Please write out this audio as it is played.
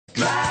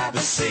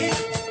driver's seat.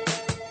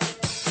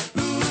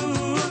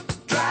 Ooh,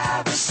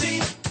 driver's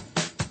seat.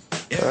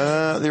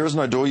 There is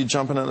no door. You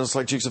jump in it, and it's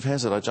like Dukes of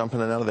Hazzard. I jump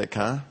in and out of that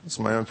car. It's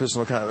my own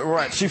personal car.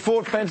 Right, she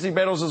fought fantasy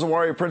battles as a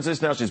warrior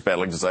princess. Now she's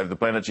battling to save the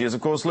planet. She is,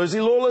 of course, Lucy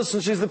Lawless,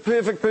 and she's the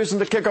perfect person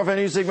to kick off our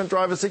new segment,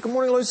 Driver's Seat. Good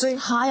morning, Lucy.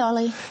 Hi,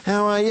 Ollie.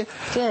 How are you?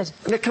 Good.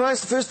 Now, can I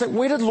ask the first thing,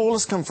 where did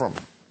Lawless come from?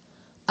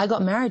 I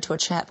got married to a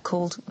chap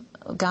called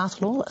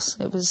Garth Lawless.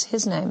 It was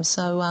his name,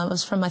 so it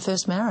was from my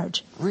first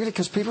marriage. Really?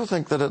 Because people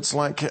think that it's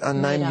like a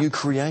name you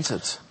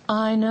created.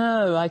 I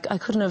know. I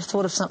couldn't have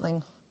thought of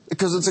something.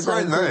 Because it's a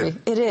great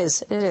name. It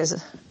is. It is.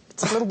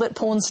 It's a little bit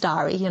porn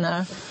starry, you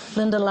know.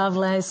 Linda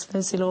Lovelace,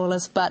 Lucy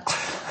Lawless, but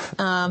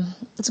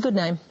it's a good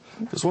name.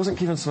 Because wasn't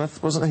Kevin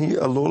Smith, wasn't he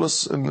a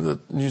Lawless in the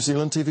New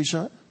Zealand TV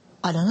show?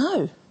 I don't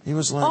know. He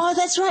was like... Oh,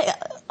 that's right.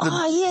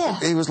 Yeah.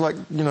 He was like,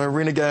 you know,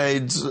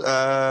 renegade,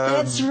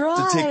 that's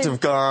right.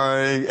 detective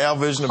guy, our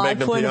version of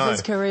Magnum High point P.I. of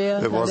his career.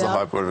 It was the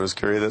high point of his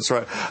career, that's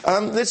right.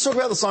 Let's talk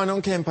about the Sign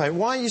On campaign.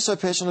 Why are you so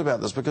passionate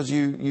about this? Because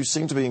you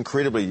seem to be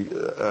incredibly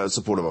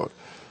supportive of it.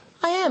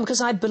 I am, because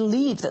I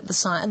believe that the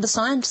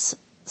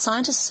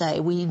scientists say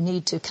we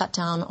need to cut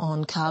down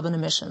on carbon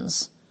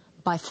emissions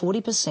by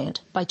 40%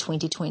 by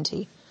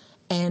 2020.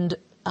 And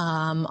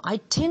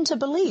I tend to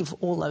believe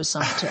all those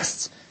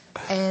scientists.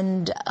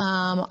 And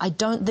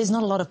there's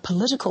not a lot of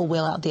political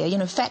will out there. You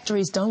know,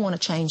 factories don't want to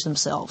change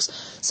themselves.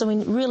 So we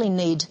really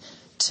need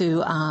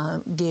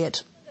to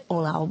get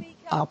all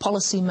our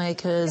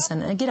policymakers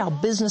and get our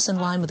business in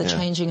line with a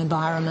changing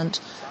environment.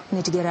 We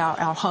need to get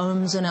our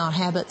homes and our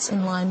habits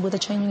in line with a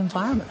changing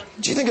environment.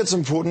 Do you think it's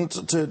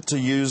important to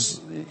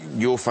use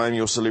your fame,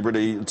 your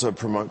celebrity, to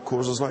promote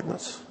causes like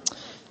this?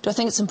 Do I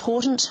think it's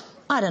important?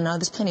 I don't know.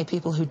 There's plenty of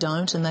people who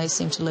don't, and they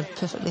seem to live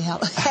perfectly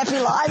happy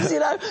lives, you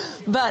know.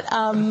 But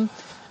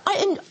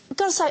I've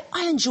got to say,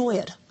 I enjoy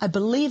it. I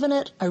believe in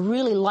it. I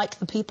really like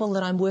the people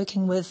that I'm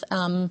working with.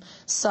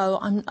 So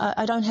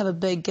I don't have a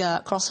big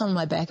cross on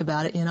my back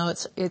about it. You know,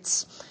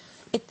 it's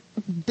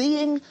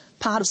being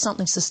part of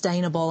something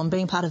sustainable and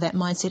being part of that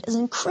mindset is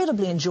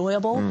incredibly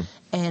enjoyable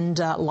and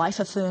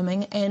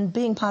life-affirming. And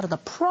being part of the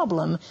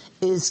problem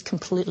is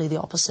completely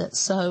the opposite.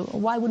 So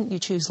why wouldn't you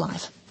choose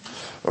life?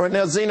 All right,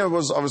 now Xena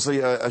was obviously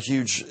a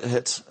huge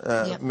hit,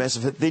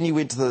 massive hit. Then you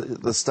went to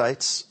the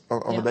States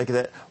on the back of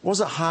that.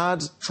 Was it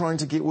hard trying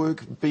to get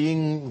work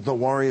being the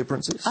warrior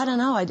princess? I don't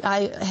know.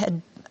 I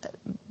had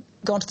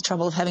gone to the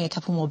trouble of having a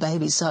couple more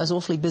babies, so I was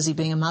awfully busy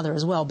being a mother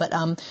as well. But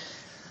I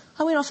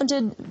went off and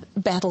did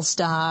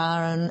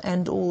Battlestar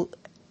and all,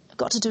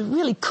 got to do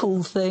really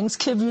cool things,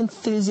 Curb Your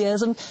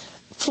Enthusiasm,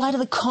 Flight of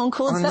the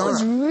Conchords. That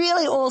was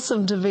really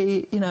awesome to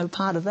be, you know,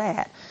 part of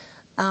that.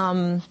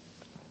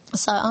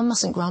 So I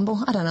mustn't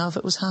grumble. I don't know if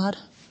it was hard.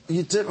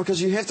 You did,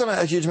 because you have done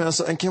a huge amount of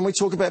stuff. And can we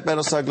talk about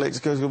Battlestar Galactica?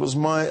 Because it was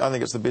I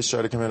think it's the best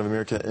show to come out of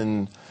America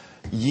in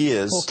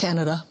years. Or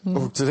Canada.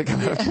 Oh, did it come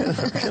out of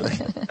Canada? Really?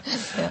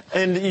 Yeah.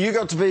 And you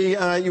got to be,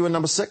 you were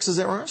number 6, is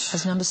that right? I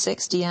was number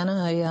 6,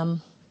 Deanna.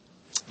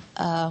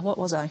 What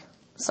was I?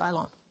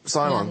 Cylon.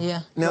 Cylon.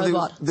 Yeah. Now,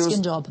 robot.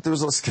 Skin job. There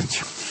was a lot of skin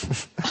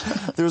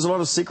job. There was a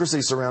lot of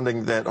secrecy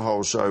surrounding that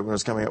whole show when it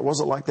was coming out. Was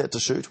it like that to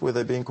shoot? Were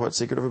they being quite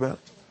secretive about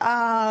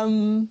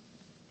it?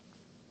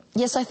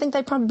 Yes, I think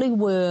they probably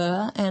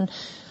were, and,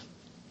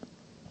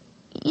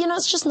 you know,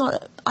 it's just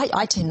not...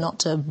 I tend not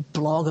to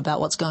blog about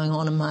what's going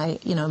on in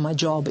my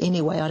job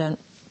anyway. I don't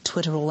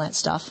Twitter all that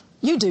stuff.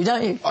 You do,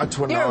 don't you? I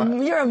Twitter.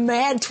 You're a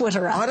mad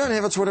Twitterer. I don't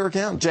have a Twitter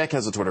account. Jack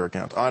has a Twitter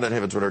account. I don't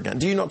have a Twitter account.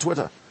 Do you not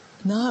Twitter?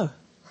 No.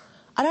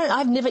 I don't.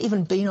 I've never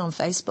even been on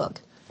Facebook.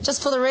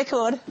 Just for the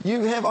record.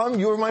 You have.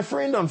 You're my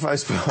friend on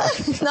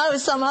Facebook. No,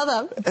 some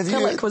other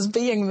Philip was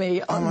being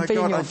me on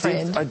being your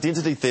friend.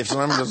 Identity theft, and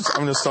I'm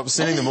going to stop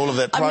sending them all of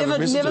that private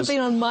messages. I've never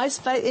been on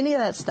MySpace, any of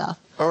that stuff.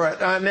 All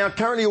right. Now,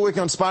 currently you're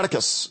working on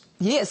Spartacus.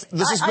 Yes.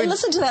 I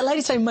listened to that lady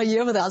say My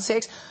Year Without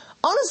Sex.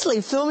 Honestly,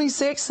 filming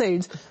sex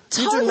scenes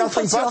totally you do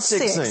nothing puts you but off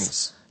sex sex.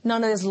 Scenes. No,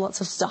 there's lots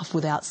of stuff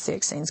without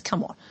sex scenes.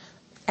 Come on.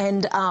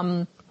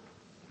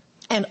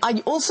 And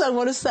I also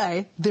want to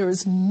say there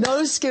is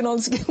no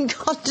skin-on-skin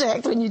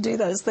contact when you do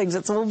those things.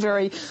 It's all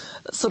very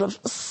sort of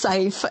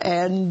safe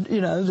and,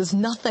 you know, there's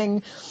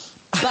nothing...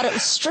 But it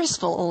was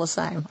stressful all the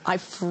same. I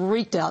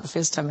freaked out the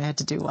first time I had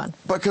to do one.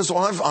 Because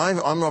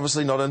I'm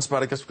obviously not in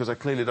Spartacus because I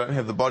clearly don't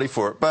have the body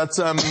for it. But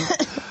all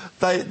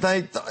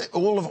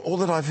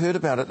that I've heard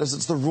about it is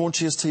it's the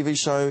raunchiest TV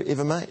show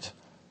ever made.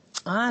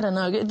 I don't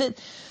know.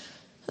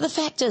 The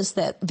fact is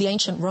that the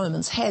ancient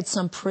Romans had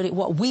some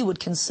what we would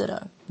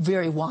consider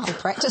very wild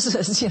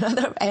practices, you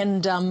know,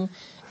 and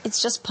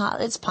it's just part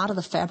of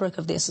the fabric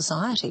of their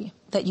society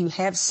that you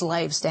have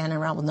slaves standing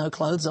around with no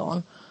clothes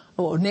on,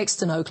 or next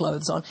to no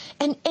clothes on,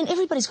 and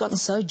everybody's gotten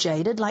so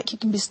jaded, like you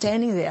can be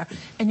standing there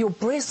and your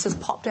breast has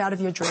popped out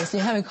of your dress and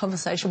you're having a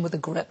conversation with a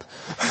grip,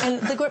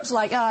 and the grip's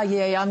like,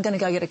 yeah, I'm going to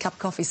go get a cup of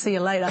coffee, see you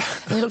later,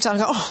 and you look down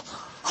and go,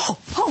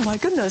 oh my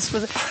goodness,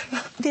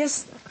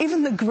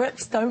 even the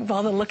grips don't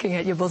bother looking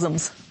at your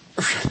bosoms.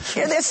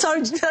 Yeah, they're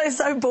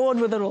so bored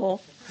with it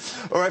all.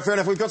 All right, fair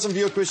enough. We've got some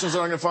viewer questions that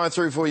I'm going to fire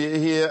through for you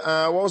here.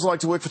 What was it like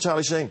to work for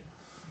Charlie Sheen?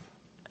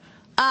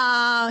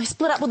 He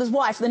split up with his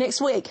wife the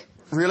next week.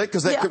 Really?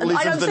 Because that could lead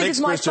I to don't the think next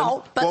it's my question.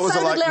 fault, but what was so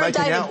it did like Larry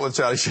making David. out with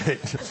Charlie Sheen?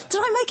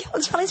 Did I make out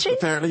with Charlie Sheen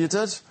Apparently you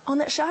did. on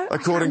that show?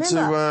 According to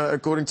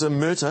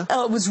Murta.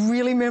 Oh, it was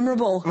really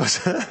memorable.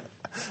 Must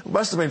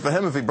have been for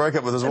him if he broke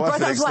up with his wife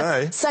the next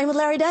day. Same with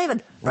Larry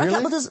David. Broke Really?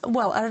 up with his...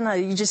 Well, I don't know.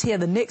 You just hear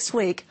the next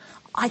week.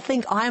 I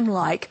think I'm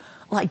like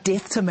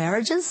death to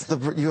marriages.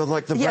 You're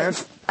like the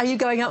brand... Are you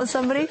going out with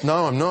somebody?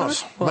 No, I'm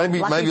not. Well,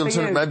 maybe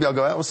I'll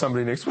go out with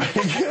somebody next week.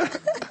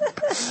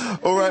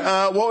 All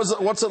right.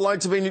 What's it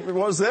like to be?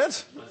 What was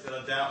that?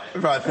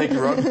 Right. Thank you,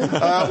 Rod.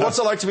 What's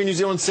it like to be New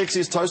Zealand's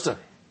sexiest toaster?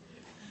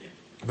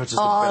 The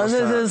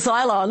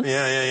Cylon.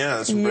 Yeah.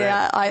 That's brand.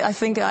 Yeah, I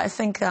think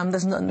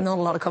there's not a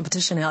lot of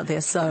competition out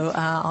there, so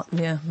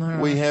yeah.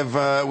 We have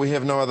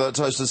no other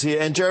toasters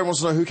here. And Jared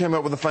wants to know who came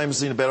up with the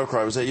famous Xena battle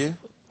cry. Was that you?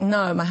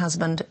 No, my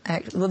husband.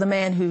 Well, the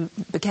man who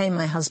became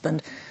my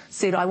husband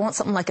said, "I want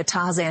something like a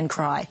Tarzan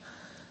cry."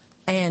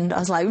 And I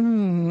was like,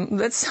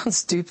 that sounds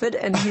stupid.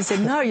 And he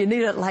said, no, you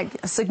need it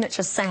like a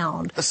signature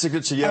sound. A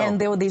signature yell.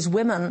 And there were these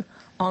women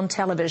on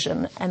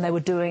television, and they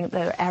were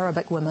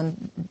Arabic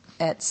women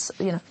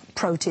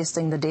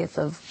protesting the death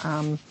of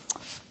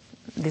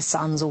their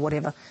sons or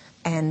whatever.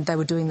 And they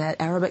were doing that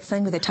Arabic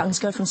thing where their tongues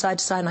go from side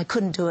to side, and I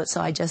couldn't do it,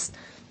 so I just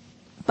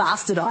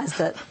bastardized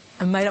it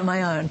and made it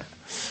my own.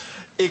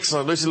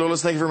 Excellent. Lucy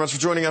Lawless, thank you very much for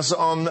joining us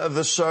on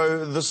the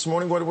show this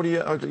morning. What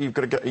are you've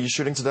got to go, are you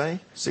shooting today?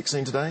 Sex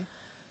scene today?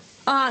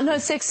 No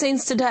sex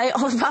scenes today,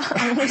 Oliver.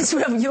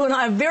 You and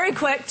I are very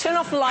quick. Turn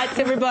off the lights,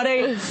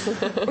 everybody.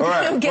 All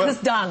right. We'll get this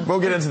done. We'll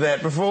get into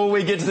that. Before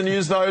we get to the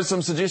news, though,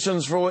 some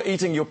suggestions for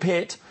eating your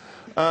pet.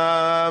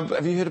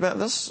 Have you heard about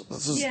this?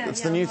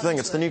 It's the new thing.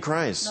 It's the new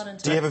craze.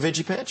 Do you have a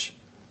veggie patch?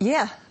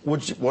 Yeah.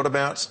 What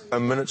about a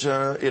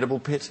miniature edible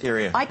pet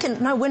area?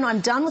 When I'm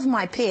done with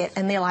my pet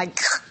and they're like,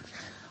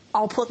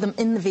 I'll put them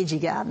in the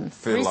veggie garden.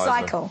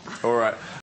 Fertilizer. Recycle. All right.